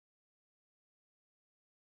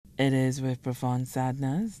It is with profound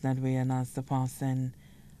sadness that we announce the passing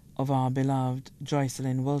of our beloved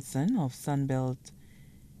Joycelyn Wilson of Sunbelt.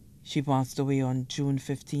 She passed away on June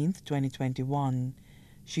 15th, 2021.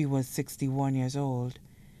 She was 61 years old.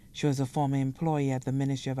 She was a former employee at the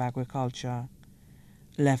Ministry of Agriculture.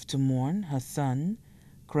 Left to mourn her son,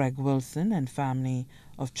 Craig Wilson, and family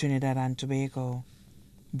of Trinidad and Tobago.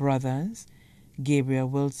 Brothers, Gabriel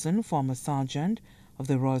Wilson, former sergeant of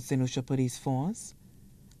the Royal St. Lucia Police Force.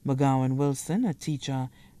 McGowan Wilson, a teacher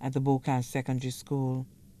at the Bocage Secondary School.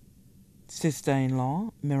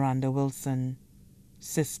 Sister-in-law, Miranda Wilson.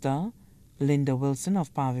 Sister, Linda Wilson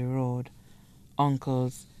of Pavey Road.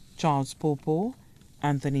 Uncles, Charles Popo,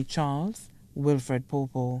 Anthony Charles, Wilfred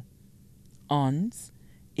Popo. Aunts,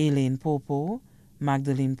 Elaine Popo,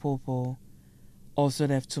 Magdalene Popo. Also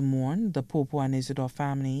left to mourn the Popo and Isidore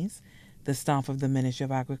families, the staff of the Ministry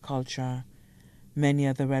of Agriculture, many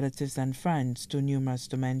other relatives and friends, too numerous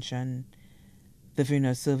to mention. The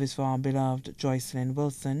funeral service for our beloved Joycelyn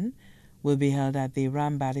Wilson will be held at the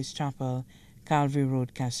Rambaddis Chapel, Calvary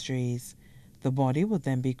Road, Castries. The body will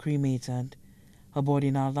then be cremated. Her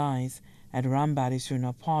body now lies at Rambaddis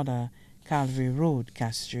Funeral Parlor, Calvary Road,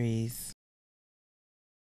 Castries.